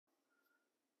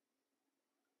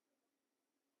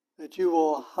that you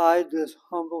will hide this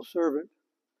humble servant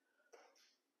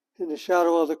in the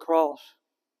shadow of the cross,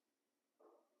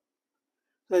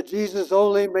 that Jesus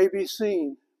only may be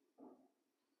seen,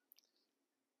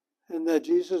 and that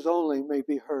Jesus only may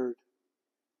be heard.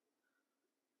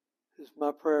 This is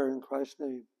my prayer in Christ's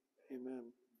name. Amen.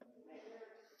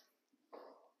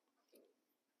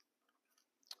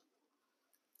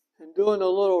 In doing a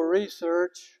little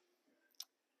research,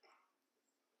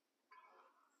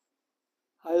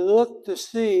 I looked to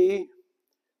see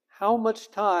how much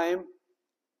time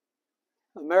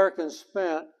Americans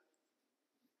spent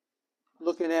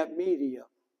looking at media,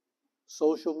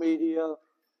 social media,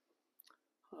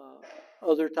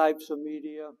 other types of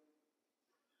media.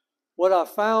 What I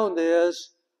found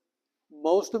is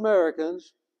most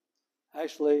Americans,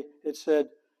 actually it said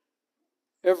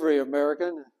every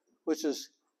American, which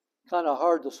is kind of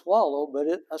hard to swallow, but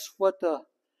that's what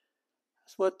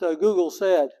Google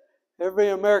said. Every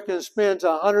American spends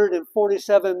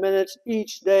 147 minutes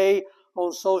each day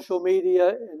on social media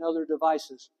and other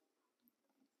devices.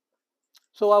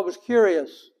 So I was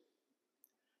curious,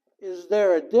 is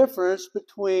there a difference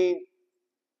between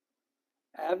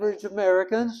average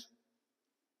Americans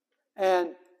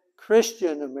and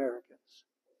Christian Americans?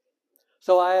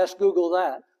 So I asked Google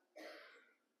that.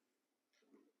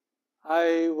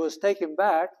 I was taken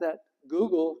back that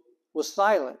Google was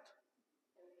silent.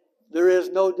 There is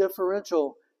no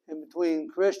differential in between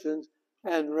Christians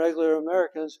and regular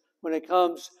Americans when it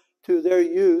comes to their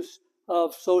use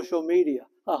of social media.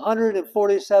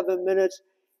 147 minutes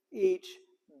each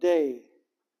day.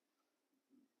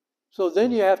 So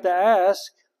then you have to ask,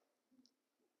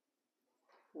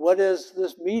 what is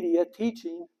this media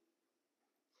teaching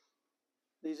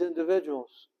these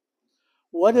individuals?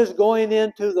 What is going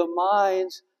into the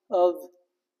minds of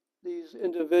these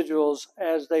individuals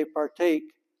as they partake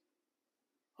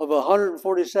of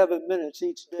 147 minutes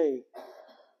each day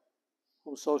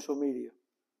on social media?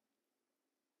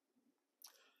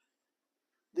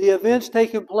 The events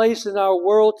taking place in our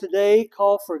world today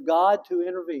call for God to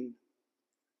intervene.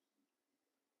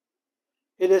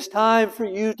 It is time for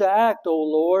you to act, O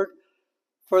Lord,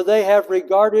 for they have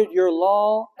regarded your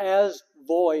law as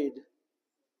void.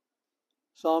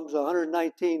 Psalms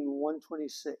 119,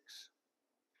 126.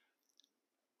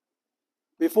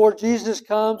 Before Jesus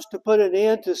comes to put an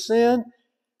end to sin,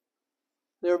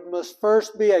 there must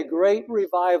first be a great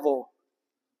revival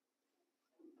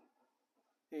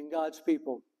in God's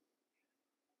people.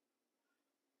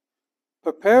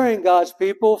 Preparing God's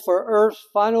people for earth's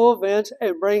final events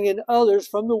and bringing others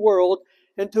from the world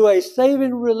into a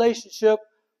saving relationship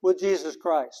with Jesus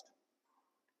Christ.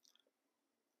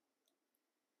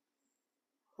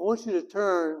 I want you to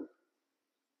turn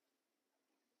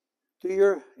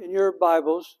to in your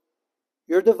Bibles,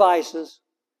 your devices.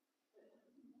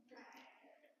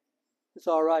 It's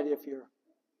all right if you're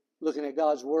looking at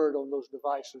God's Word on those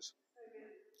devices.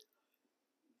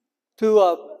 To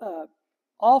a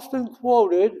often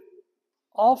quoted,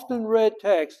 often read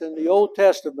text in the Old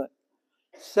Testament,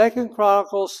 2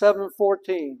 Chronicles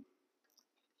 7:14.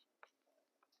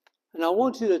 And I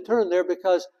want you to turn there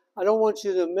because I don't want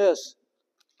you to miss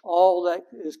all that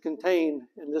is contained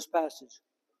in this passage.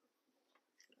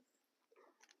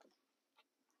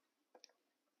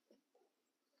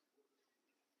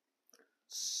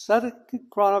 Second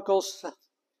Chronicles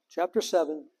chapter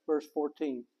 7, verse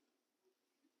 14.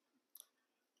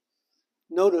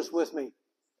 Notice with me.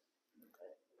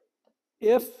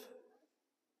 If,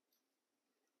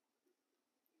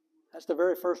 that's the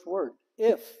very first word,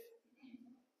 if.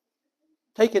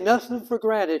 Taking nothing for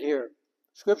granted here.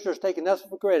 Scripture is taking nothing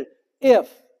for granted. If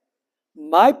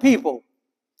my people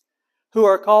who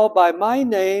are called by my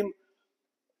name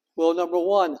will, number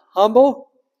one,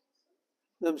 humble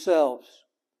themselves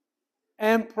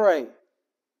and pray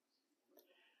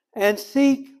and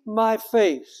seek my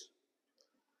face.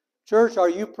 Church, are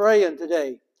you praying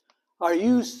today? Are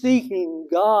you seeking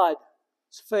God's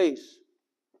face?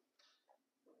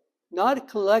 Not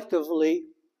collectively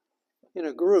in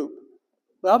a group,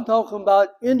 but I'm talking about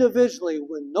individually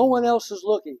when no one else is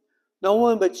looking. No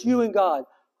one but you and God.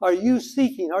 Are you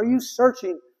seeking, are you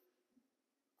searching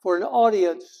for an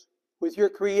audience with your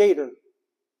Creator,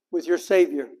 with your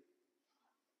Savior?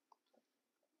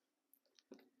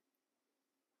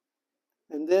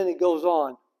 And then it goes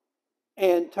on.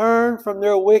 And turn from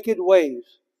their wicked ways.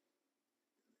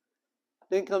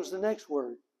 Then comes the next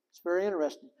word. It's very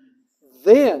interesting.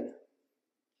 Then.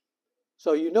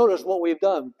 So you notice what we've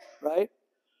done, right?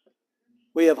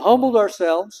 We have humbled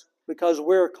ourselves because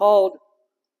we're called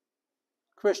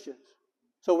Christians.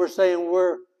 So we're saying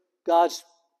we're God's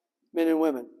men and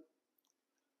women.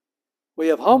 We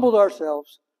have humbled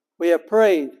ourselves, we have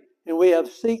prayed, and we have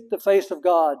sought the face of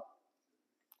God,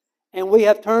 and we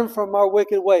have turned from our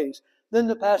wicked ways. Then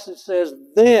the passage says,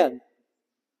 then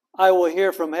I will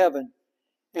hear from heaven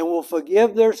and will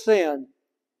forgive their sin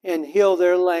and heal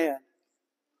their land.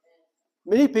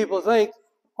 Many people think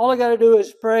all I got to do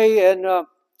is pray and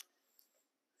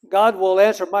God will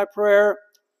answer my prayer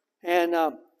and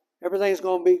everything's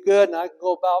going to be good and I can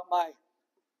go about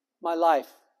my life,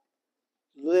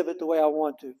 live it the way I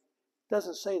want to. It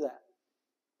doesn't say that.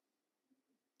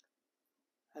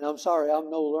 And I'm sorry,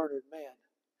 I'm no learned man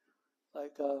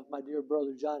like my dear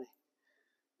brother Johnny.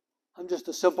 I'm just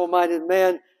a simple-minded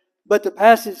man. But the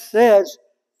passage says,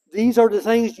 these are the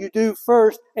things you do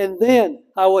first, and then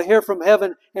I will hear from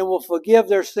heaven and will forgive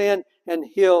their sin and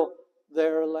heal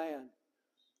their land.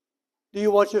 Do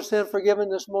you want your sin forgiven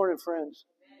this morning, friends?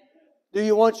 Do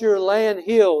you want your land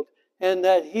healed? And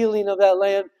that healing of that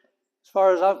land, as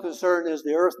far as I'm concerned, is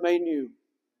the earth made new.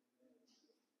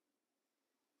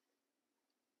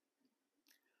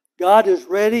 God is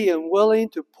ready and willing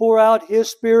to pour out His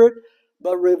Spirit,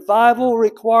 but revival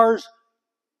requires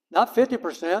not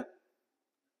 50%,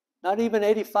 not even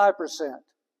 85%,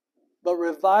 but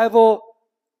revival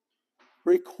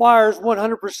requires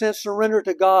 100% surrender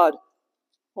to God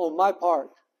on my part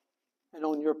and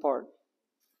on your part.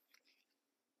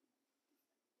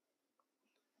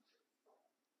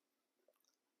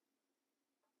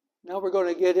 Now we're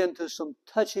going to get into some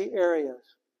touchy areas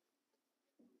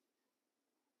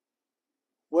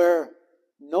where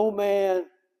no man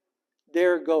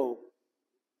dare go.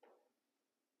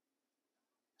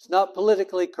 It's not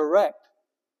politically correct.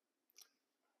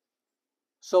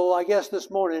 So I guess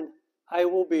this morning I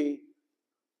will be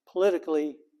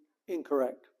politically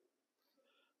incorrect.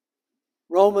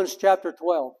 Romans chapter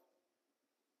 12.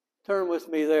 Turn with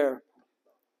me there.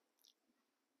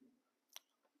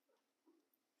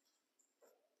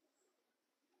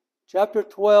 Chapter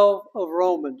 12 of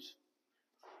Romans.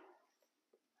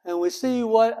 And we see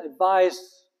what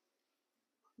advice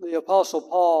the Apostle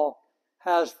Paul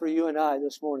has for you and I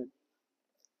this morning.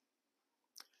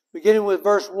 Beginning with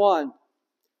verse 1.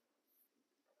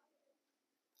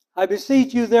 I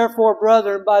beseech you therefore,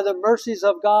 brethren, by the mercies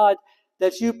of God,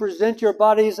 that you present your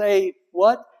bodies a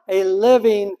what? A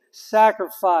living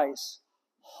sacrifice,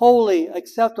 holy,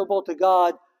 acceptable to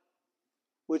God,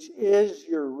 which is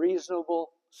your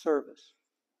reasonable service.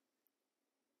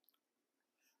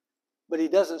 But he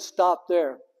doesn't stop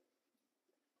there.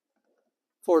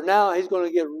 For now, he's going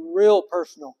to get real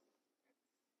personal.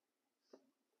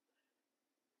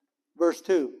 Verse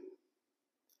 2.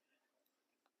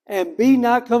 And be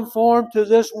not conformed to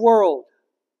this world,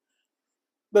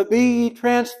 but be ye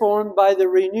transformed by the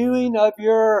renewing of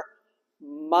your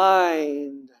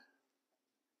mind,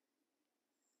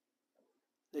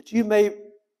 that you may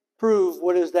prove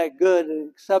what is that good and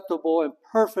acceptable and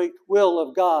perfect will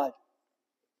of God.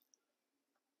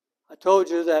 I told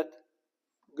you that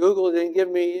Google didn't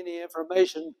give me any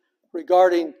information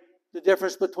regarding the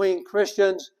difference between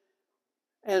Christians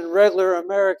and regular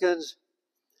Americans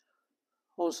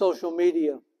on social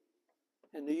media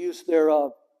and the use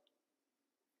thereof.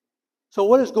 So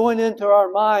what is going into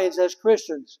our minds as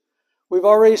Christians? We've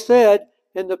already said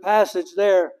in the passage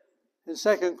there in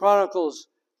 2 Chronicles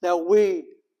that we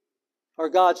are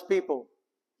God's people.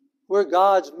 We're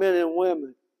God's men and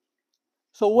women.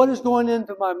 So what is going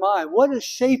into my mind? What is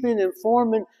shaping and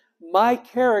forming my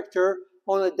character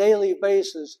on a daily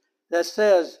basis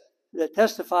that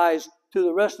testifies to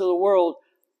the rest of the world,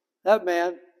 that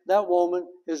man, that woman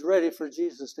is ready for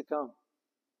Jesus to come?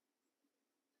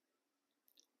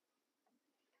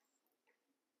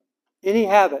 Any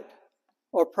habit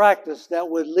or practice that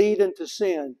would lead into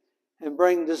sin and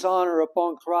bring dishonor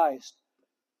upon Christ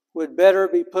would better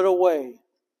be put away,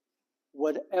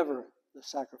 whatever the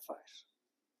sacrifice.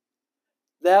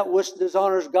 That which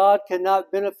dishonors God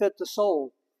cannot benefit the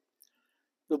soul.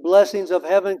 The blessings of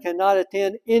heaven cannot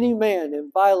attend any man in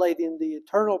violating the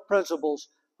eternal principles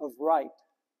of right.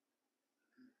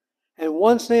 And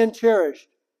one sin cherished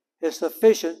is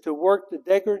sufficient to work the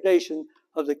degradation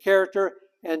of the character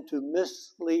and to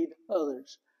mislead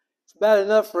others. It's bad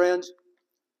enough, friends,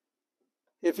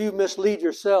 if you mislead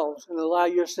yourselves and allow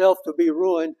yourself to be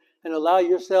ruined and allow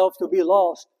yourself to be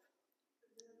lost.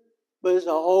 But it's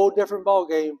a whole different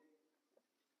ballgame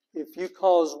if you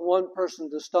cause one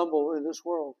person to stumble in this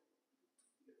world.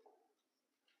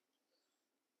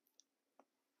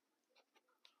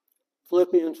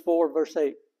 Philippians 4, verse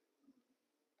 8.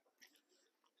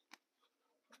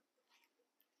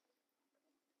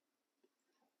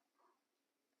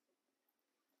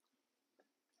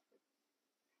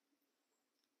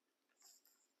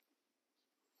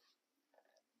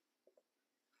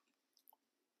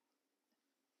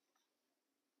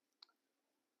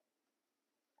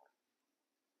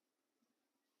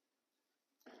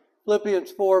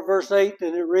 Philippians 4, verse 8,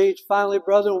 and it reads, "Finally,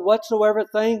 brethren, whatsoever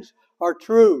things are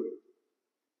true,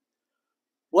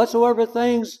 whatsoever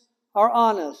things are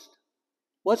honest,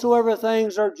 whatsoever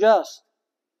things are just,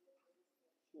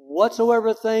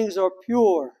 whatsoever things are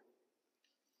pure,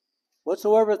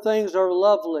 whatsoever things are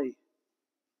lovely,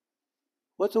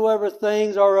 whatsoever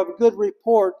things are of good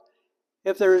report,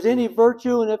 if there is any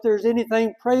virtue and if there is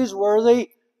anything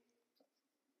praiseworthy,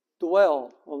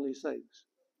 dwell on these things.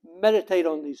 Meditate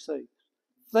on these things.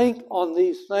 Think on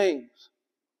these things."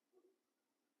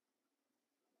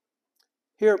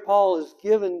 Here Paul has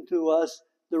given to us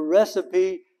the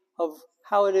recipe of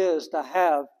how it is to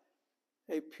have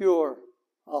a pure,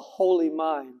 a holy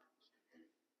mind.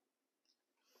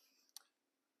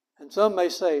 And some may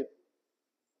say,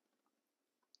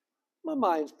 my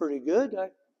mind's pretty good.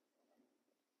 I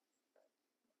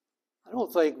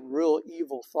don't think real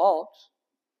evil thoughts.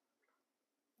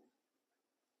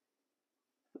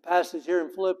 The passage here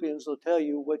in Philippians will tell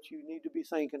you what you need to be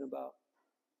thinking about.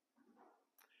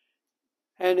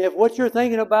 And if what you're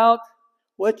thinking about,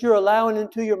 what you're allowing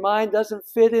into your mind doesn't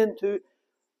fit into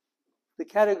the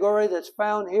category that's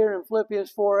found here in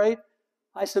Philippians 4:8,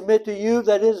 I submit to you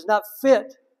that it is not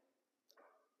fit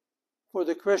for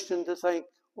the Christian to think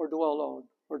or dwell on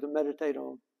or to meditate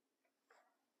on.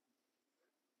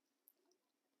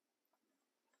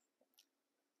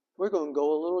 We're going to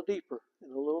go a little deeper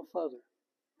and a little further.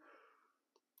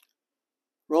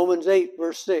 Romans 8,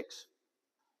 verse 6.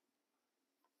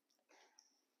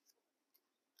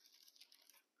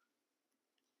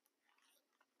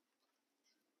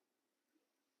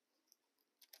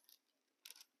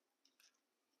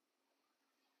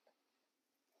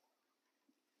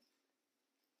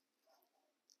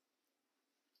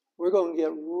 We're going to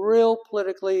get real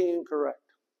politically incorrect.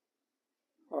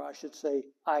 Or I should say,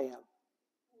 I am.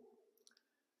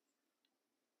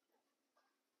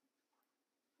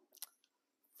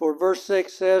 For verse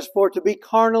 6 says, "For to be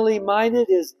carnally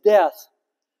minded is death,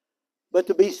 but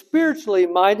to be spiritually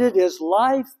minded is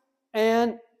life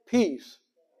and peace."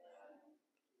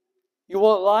 You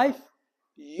want life?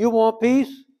 You want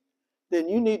peace? Then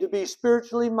you need to be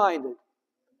spiritually minded.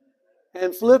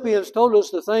 And Philippians told us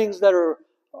the things that are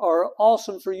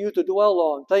awesome for you to dwell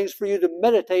on, things for you to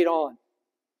meditate on.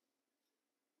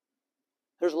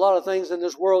 There's a lot of things in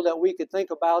this world that we could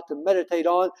think about to meditate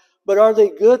on, but are they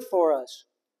good for us?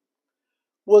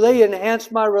 Will they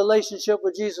enhance my relationship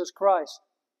with Jesus Christ?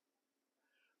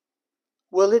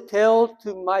 Will it tell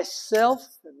to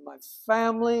myself and my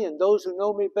family and those who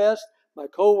know me best, my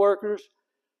co-workers,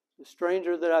 the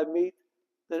stranger that I meet,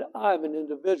 that I'm an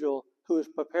individual who is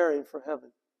preparing for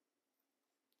heaven?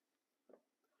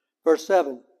 Verse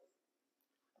 7.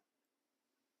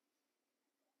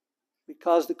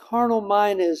 Because the carnal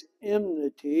mind is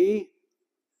enmity.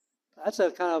 That's a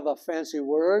kind of a fancy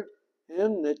word.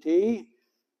 Enmity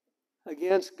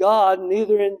against God,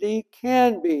 neither indeed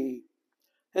can be.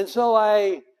 And so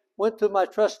I went to my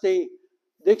trusty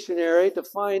dictionary to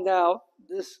find out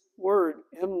this word,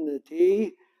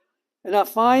 enmity. And I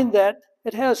find that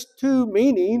it has two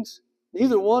meanings.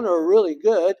 Neither one are really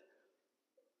good.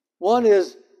 One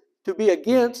is to be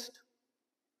against.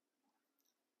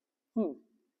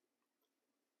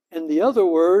 And the other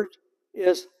word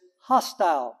is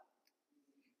hostile.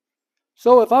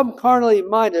 So if I'm carnally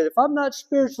minded, if I'm not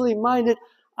spiritually minded,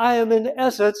 I am in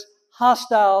essence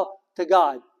hostile to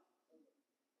God.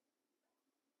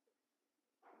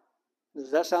 Does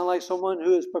that sound like someone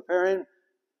who is preparing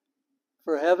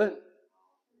for heaven?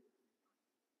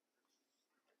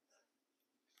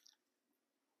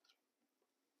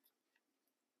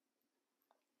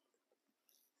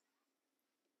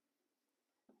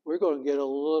 We're going to get a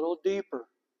little deeper.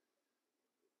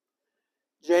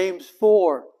 James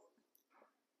 4,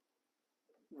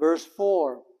 verse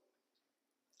 4.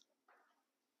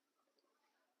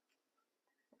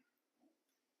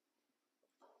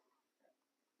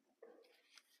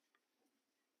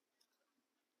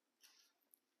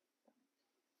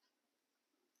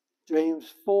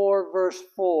 James 4, verse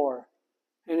 4.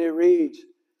 And it reads,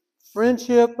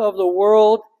 "Friendship of the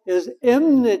world is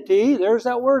enmity." There's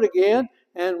that word again.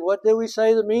 And what did we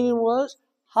say the meaning was?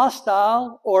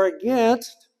 Hostile or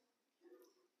against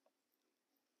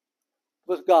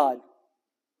with God.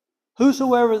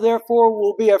 "Whosoever therefore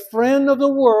will be a friend of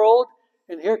the world,"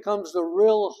 and here comes the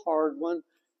real hard one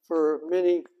for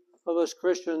many of us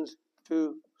Christians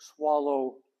to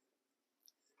swallow.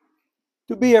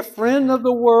 To be a friend of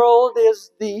the world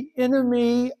is the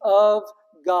enemy of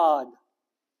God.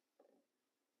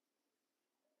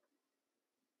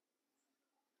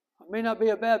 I may not be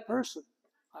a bad person.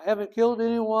 I haven't killed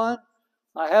anyone.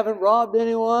 I haven't robbed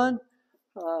anyone.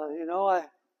 I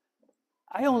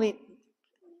only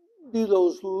do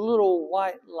those little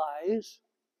white lies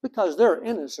because they're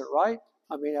innocent, right?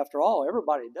 I mean, after all,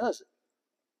 everybody does it.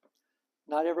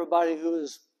 Not everybody who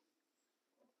is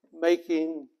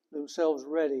making themselves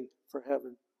ready for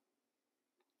heaven.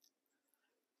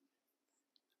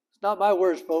 It's not my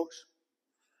words, folks.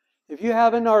 If you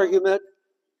have an argument,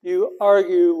 you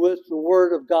argue with the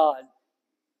Word of God.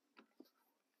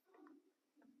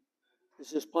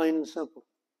 It's just plain and simple.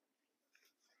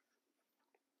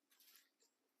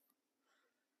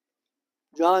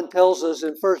 John tells us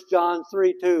in 1 John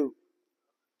 3:2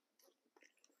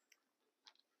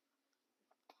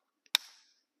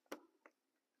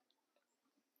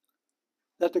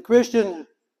 that the Christians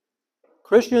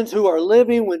who are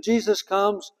living when Jesus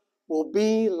comes will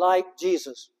be like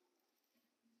Jesus.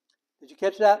 Did you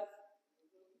catch that?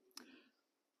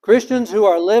 Christians who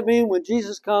are living when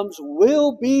Jesus comes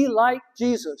will be like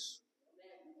Jesus.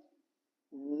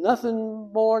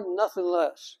 Nothing more, nothing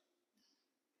less.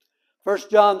 1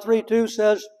 John 3:2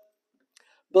 says,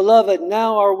 Beloved,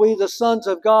 now are we the sons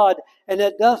of God, and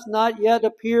it doth not yet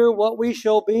appear what we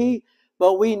shall be,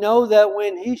 but we know that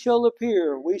when he shall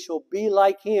appear, we shall be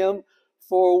like him,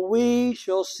 for we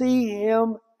shall see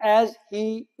him as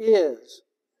he is.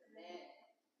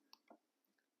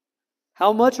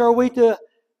 How much are we to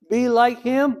be like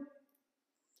him?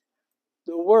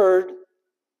 The word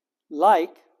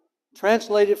like,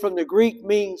 translated from the Greek,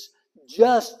 means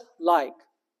just like.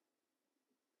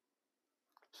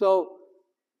 So,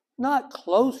 not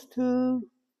close to,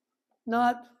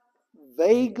 not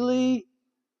vaguely,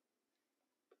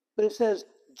 but it says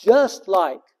just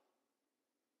like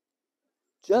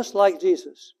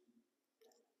Jesus.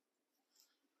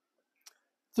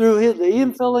 Through the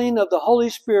infilling of the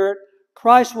Holy Spirit,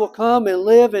 Christ will come and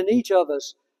live in each of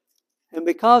us. And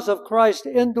because of Christ's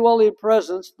indwelling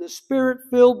presence, the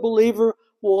Spirit-filled believer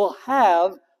will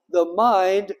have the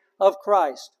mind of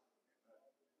Christ.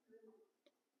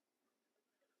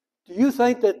 Do you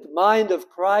think that the mind of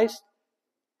Christ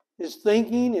is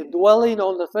thinking and dwelling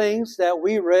on the things that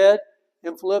we read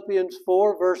in Philippians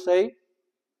 4, verse 8?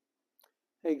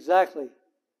 Exactly.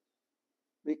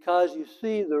 Because you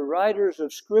see, the writers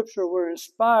of Scripture were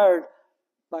inspired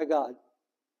by God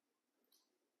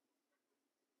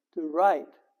to write.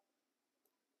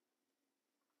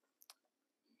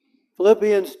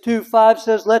 Philippians 2:5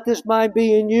 says, Let this mind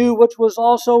be in you, which was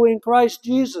also in Christ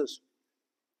Jesus.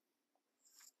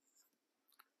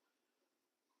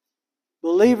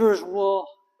 Believers will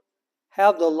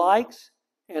have the likes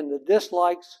and the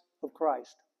dislikes of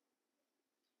Christ.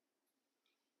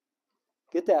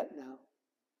 Get that now.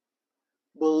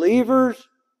 Believers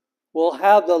will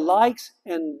have the likes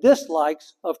and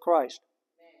dislikes of Christ.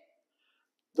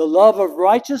 The love of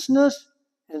righteousness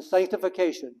and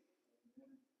sanctification.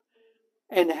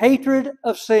 And hatred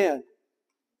of sin.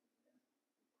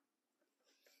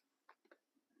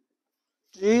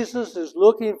 Jesus is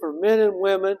looking for men and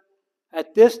women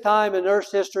at this time in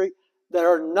Earth's history that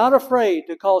are not afraid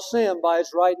to call sin by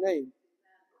its right name.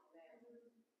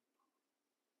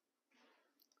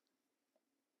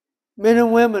 Men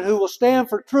and women who will stand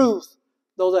for truth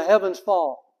though the heavens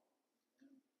fall.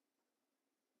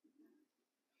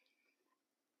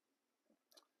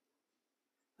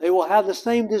 They will have the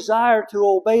same desire to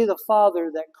obey the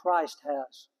Father that Christ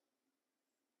has.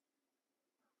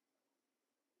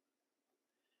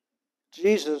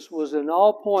 Jesus was in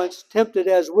all points tempted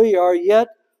as we are, yet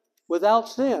without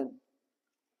sin.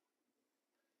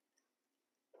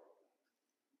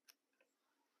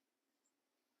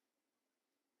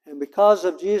 And because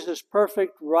of Jesus'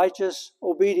 perfect, righteous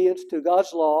obedience to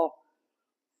God's law,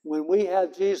 when we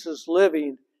have Jesus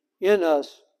living in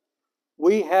us,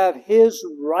 we have His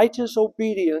righteous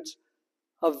obedience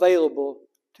available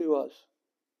to us.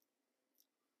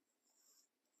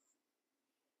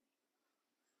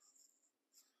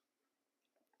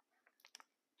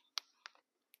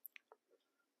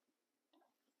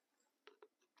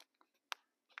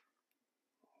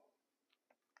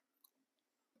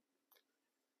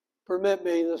 Permit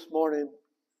me this morning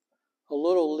a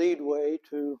little leadway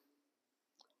to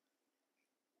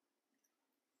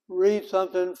read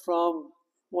something from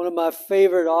one of my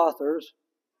favorite authors.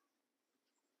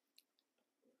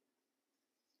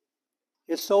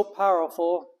 It's so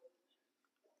powerful,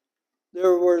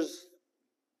 there was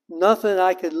nothing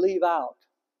I could leave out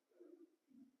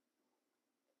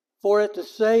for it to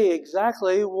say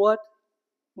exactly what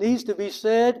needs to be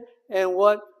said and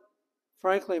what,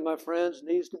 frankly, my friends,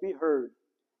 needs to be heard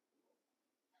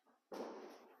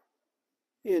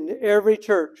in every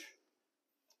church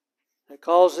that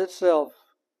calls itself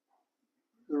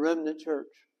the remnant church.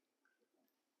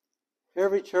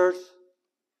 Every church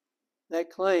that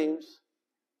claims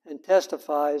and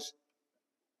testifies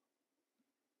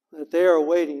that they are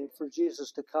waiting for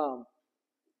Jesus to come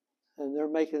and they're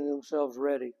making themselves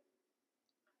ready.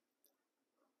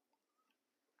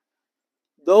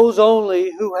 Those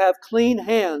only who have clean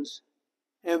hands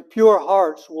and pure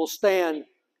hearts will stand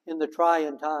in the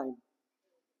trying time.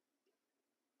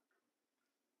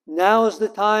 Now is the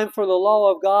time for the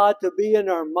law of God to be in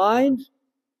our minds,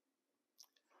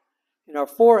 in our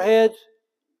foreheads,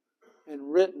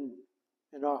 and written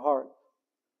in our heart.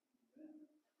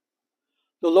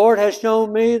 The Lord has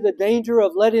shown me the danger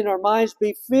of letting our minds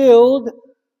be filled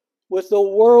with the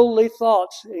worldly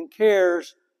thoughts and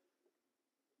cares.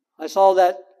 I saw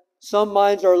that some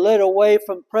minds are led away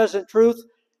from present truth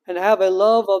and have a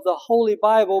love of the Holy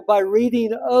Bible by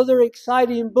reading other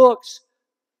exciting books.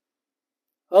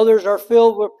 Others are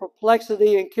filled with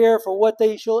perplexity and care for what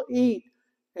they shall eat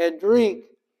and drink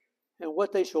and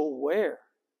what they shall wear.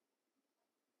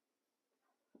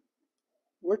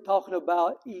 We're talking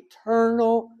about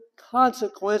eternal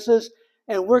consequences,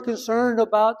 and we're concerned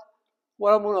about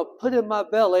what I'm going to put in my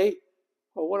belly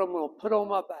or what I'm going to put on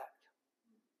my back.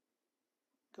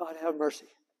 God have mercy.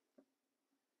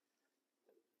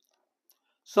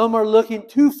 Some are looking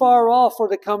too far off for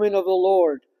the coming of the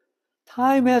Lord.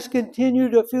 Time has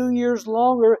continued a few years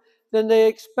longer than they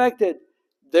expected.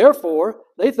 Therefore,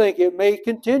 they think it may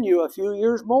continue a few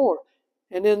years more.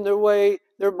 And in their way,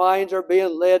 their minds are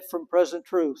being led from present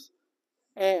truth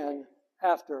and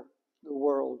after the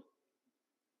world.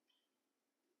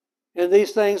 In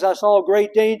these things I saw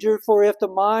great danger, for if the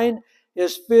mind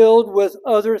is filled with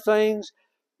other things,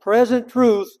 present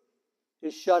truth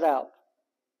is shut out.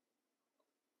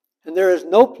 And there is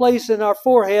no place in our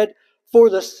forehead for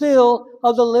the seal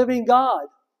of the living God.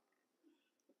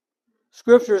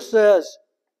 Scripture says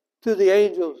to the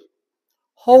angels,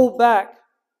 hold back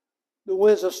the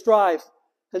winds of strife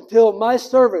until my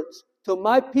servants, till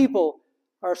my people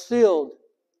are sealed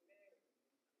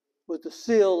with the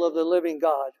seal of the living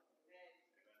God.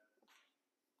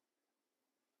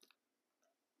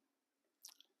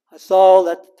 I saw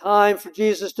that the time for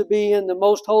Jesus to be in the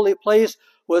most holy place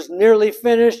was nearly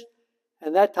finished,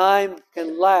 and that time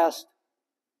can last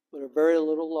but a very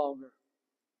little longer.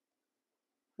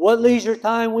 What leisure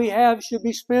time we have should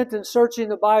be spent in searching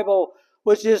the Bible,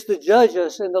 which is to judge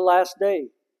us in the last day.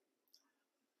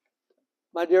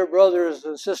 My dear brothers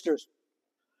and sisters,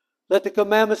 let the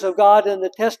commandments of God and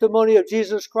the testimony of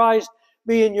Jesus Christ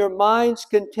be in your minds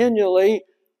continually,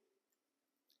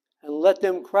 and let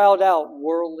them crowd out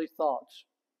worldly thoughts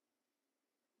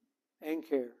and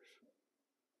cares.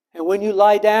 And when you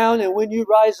lie down and when you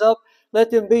rise up, let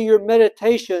them be your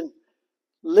meditation.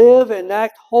 Live and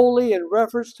act holy in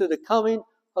reference to the coming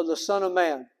of the Son of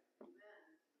Man.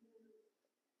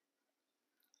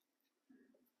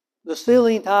 The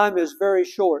sealing time is very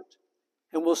short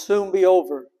and will soon be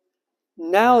over.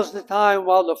 Now is the time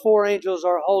while the four angels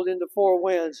are holding the four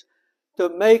winds to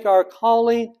make our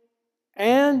calling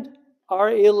and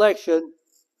our election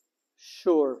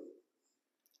sure.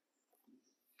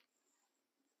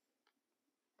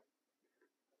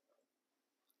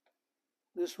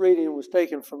 This reading was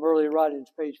taken from Early Writings,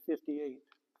 page 58.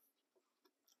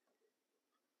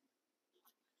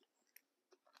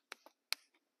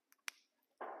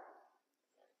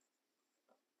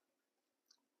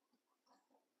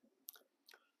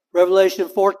 Revelation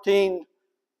 14,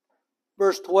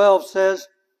 verse 12 says,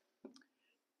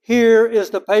 here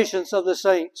is the patience of the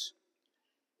saints.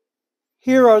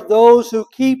 Here are those who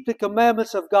keep the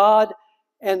commandments of God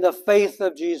and the faith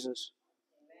of Jesus.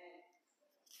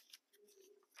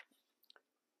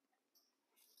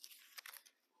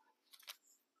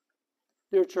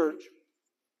 Dear church,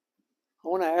 I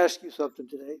want to ask you something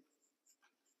today.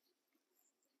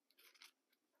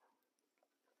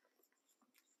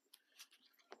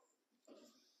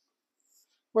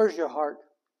 Where's your heart?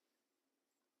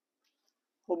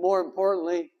 Well, more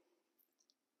importantly,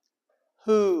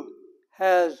 who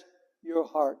has your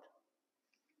heart?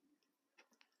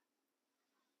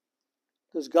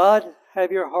 Does God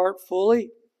have your heart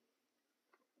fully?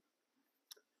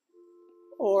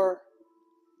 Or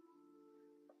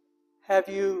have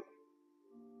you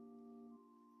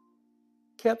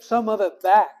kept some of it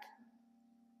back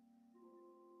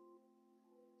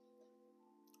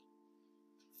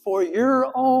for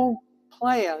your own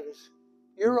plans,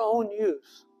 your own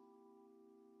use?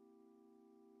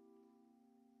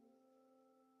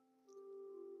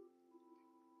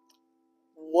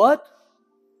 What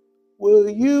will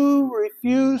you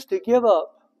refuse to give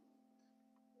up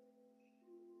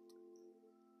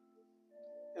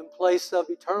in place of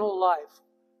eternal life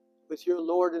with your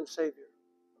Lord and Savior?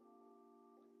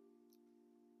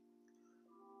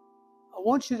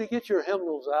 want you to get your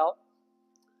hymnals out,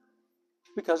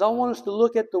 because I want us to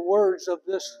look at the words of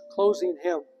this closing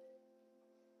hymn.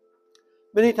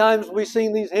 Many times we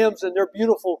sing these hymns and they're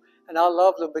beautiful, and I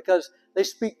love them because they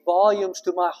speak volumes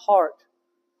to my heart.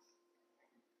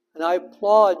 And I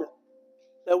applaud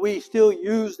that we still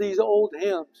use these old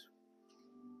hymns.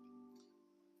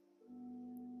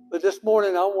 But this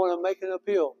morning I want to make an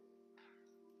appeal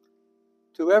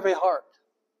to every heart.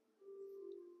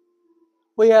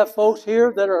 We have folks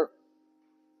here that are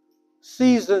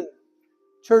seasoned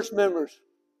church members.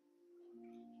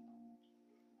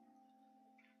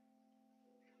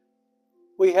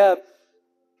 We have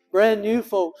brand new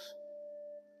folks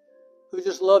who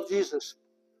just love Jesus.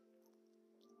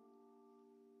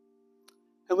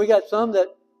 And we got some that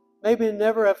maybe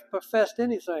never have professed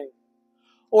anything.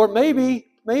 Or maybe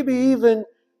even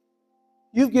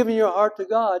you've given your heart to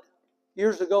God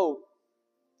years ago.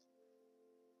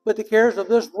 But the cares of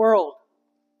this world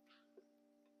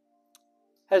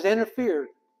has interfered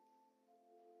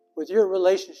with your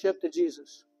relationship to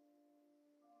Jesus.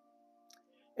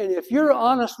 And if you're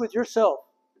honest with yourself,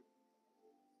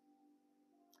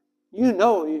 you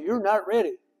know you're not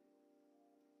ready.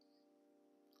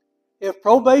 If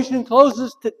probation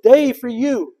closes today for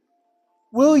you,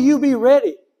 will you be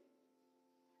ready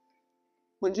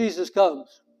when Jesus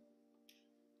comes?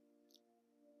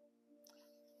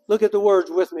 Look at the words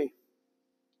with me.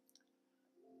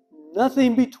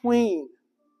 Nothing between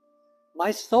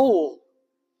my soul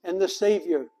and the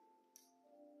Savior.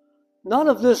 None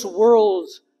of this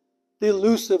world's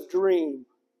delusive dream.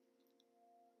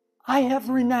 I have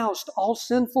renounced all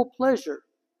sinful pleasure.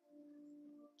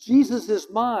 Jesus is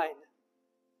mine.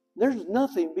 There's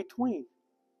nothing between.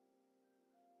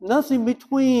 Nothing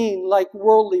between like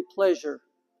worldly pleasure.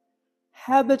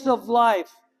 Habits of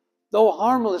life, though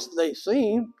harmless they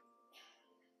seem,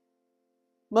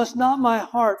 must not my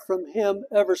heart from Him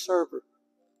ever sever.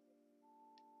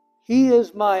 He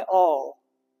is my all.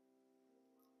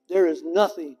 There is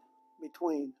nothing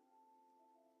between.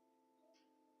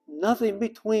 Nothing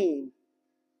between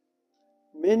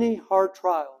many hard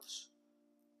trials.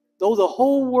 Though the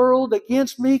whole world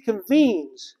against me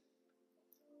convenes,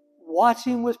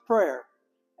 watching with prayer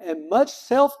and much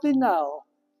self-denial,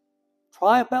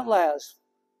 triumph at last,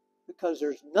 because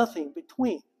there's nothing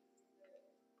between.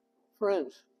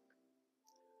 Friends,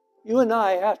 you and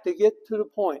I have to get to the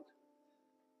point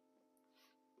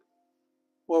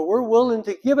where we're willing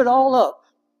to give it all up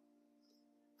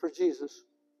for Jesus.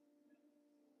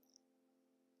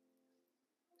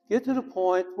 Get to the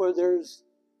point where there's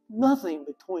nothing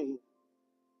between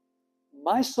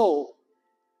my soul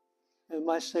and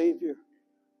my Savior.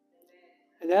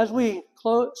 And as we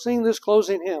sing this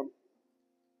closing hymn,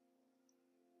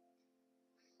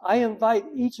 I invite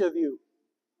each of you,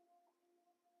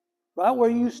 right where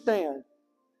you stand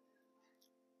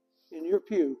in your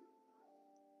pew,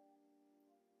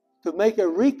 to make a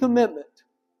recommitment,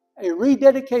 a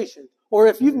rededication. Or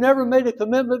if you've never made a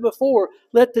commitment before,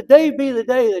 let today be the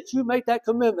day that you make that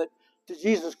commitment to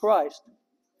Jesus Christ.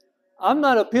 I'm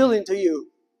not appealing to you.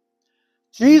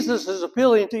 Jesus is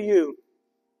appealing to you.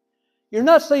 You're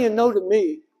not saying no to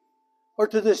me or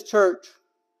to this church.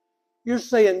 You're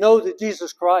saying no to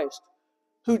Jesus Christ,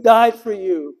 who died for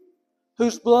you,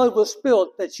 whose blood was spilled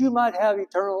that you might have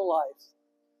eternal life.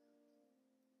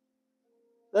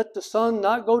 Let the sun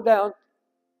not go down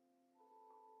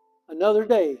another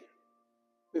day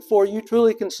before you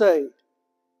truly can say,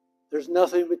 there's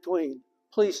nothing between.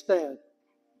 Please stand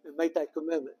and make that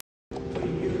commitment.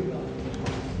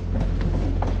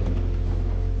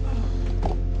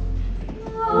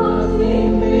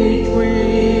 Nothing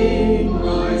between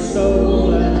my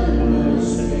soul and the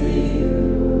Savior.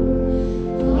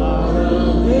 Out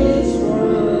of this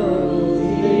world,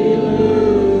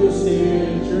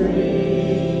 elusive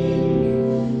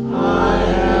dream, I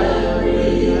have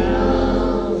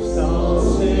renounced all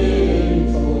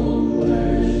sinful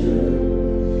pleasure.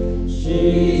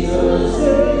 Jesus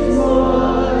is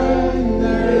mine.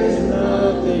 There's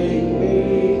nothing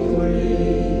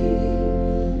between.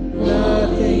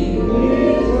 Nothing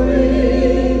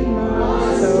between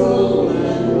my soul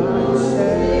and my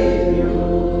Savior.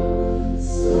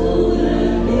 So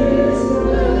that His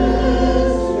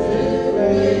blessed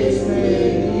face may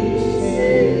be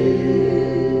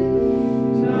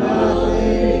seen.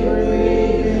 Nothing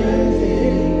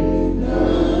preventing the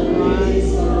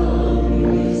rise of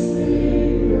His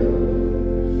Savior.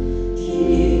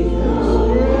 Jesus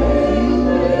reigns,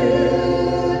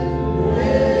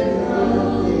 let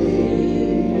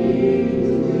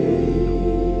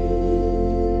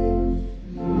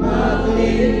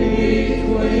nothing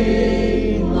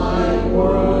between my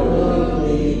world of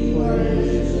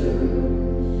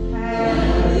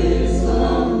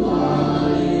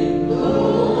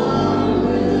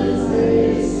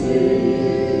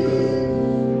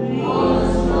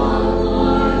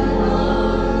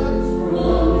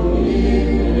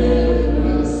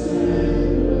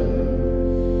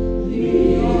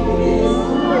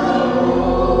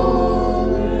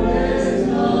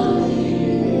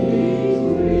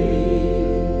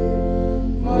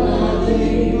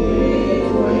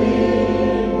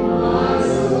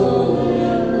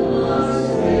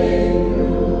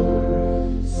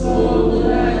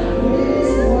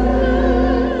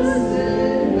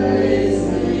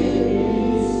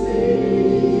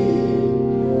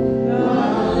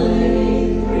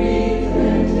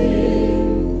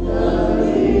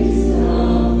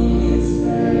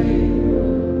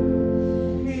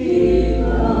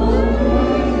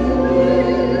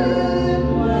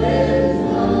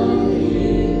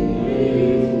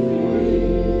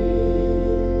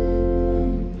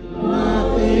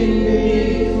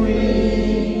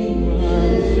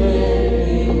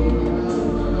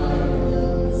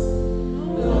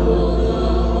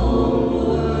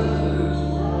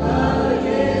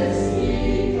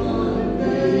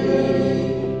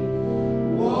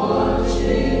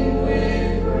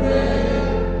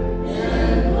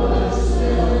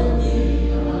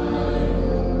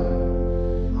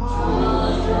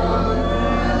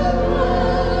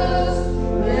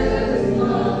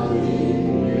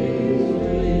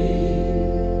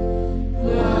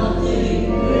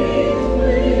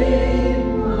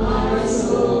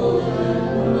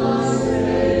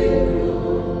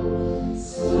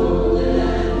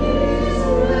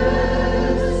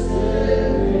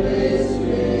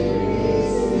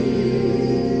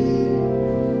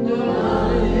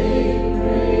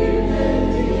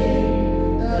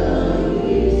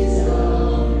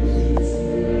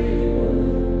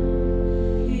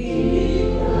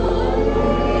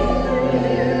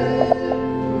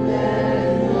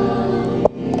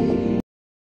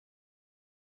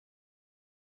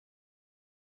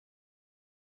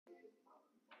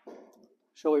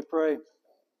Shall we pray?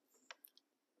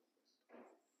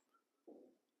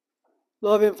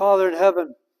 Loving Father in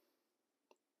heaven,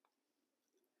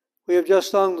 we have just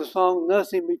sung the song,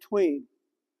 Nothing Between.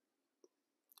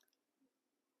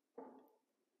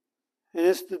 And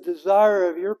it's the desire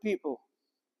of your people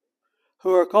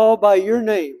who are called by your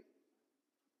name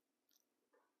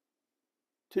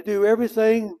to do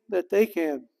everything that they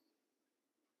can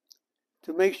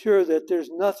to make sure that there's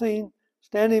nothing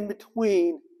standing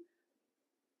between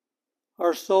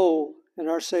our soul and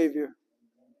our Savior.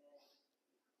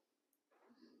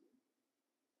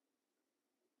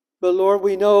 But Lord,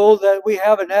 we know that we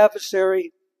have an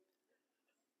adversary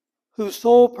whose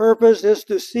sole purpose is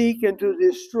to seek and to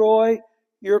destroy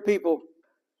your people.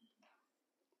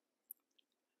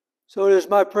 So it is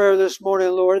my prayer this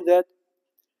morning, Lord, that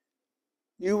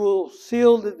you will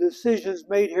seal the decisions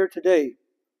made here today,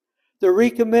 the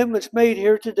recommitments made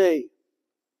here today,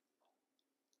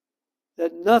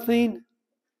 that nothing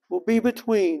will be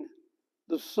between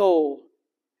the soul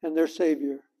and their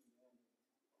Savior,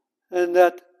 and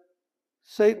that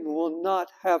Satan will not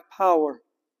have power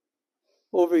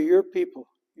over your people,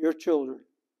 your children.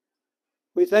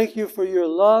 We thank you for your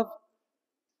love,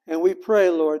 and we pray,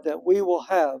 Lord, that we will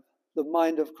have the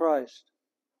mind of Christ.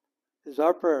 Is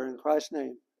our prayer in Christ's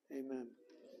name. Amen.